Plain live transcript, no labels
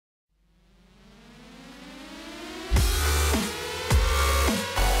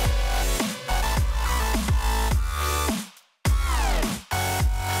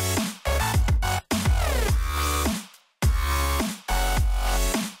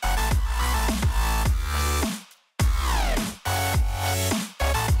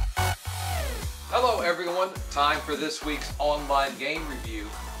everyone, time for this week's online game review,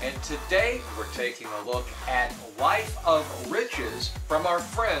 and today we're taking a look at Life of Riches from our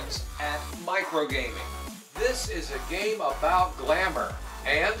friends at Microgaming. This is a game about glamour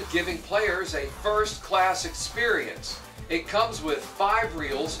and giving players a first-class experience. It comes with 5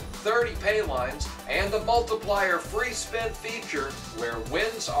 reels, 30 pay lines, and the multiplier free spin feature where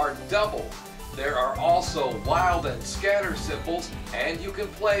wins are doubled. There are also wild and scatter symbols, and you can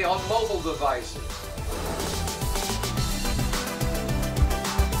play on mobile devices.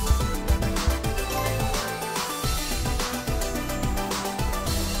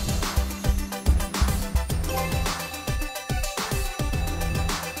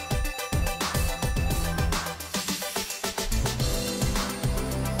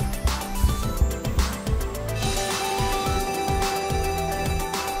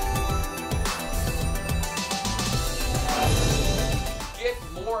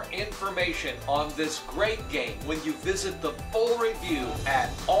 More information on this great game when you visit the full review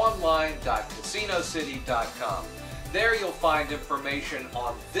at online.casinocity.com. There you'll find information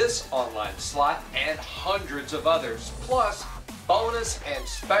on this online slot and hundreds of others, plus bonus and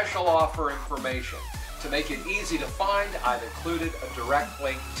special offer information. To make it easy to find, I've included a direct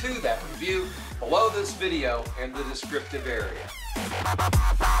link to that review below this video in the descriptive area.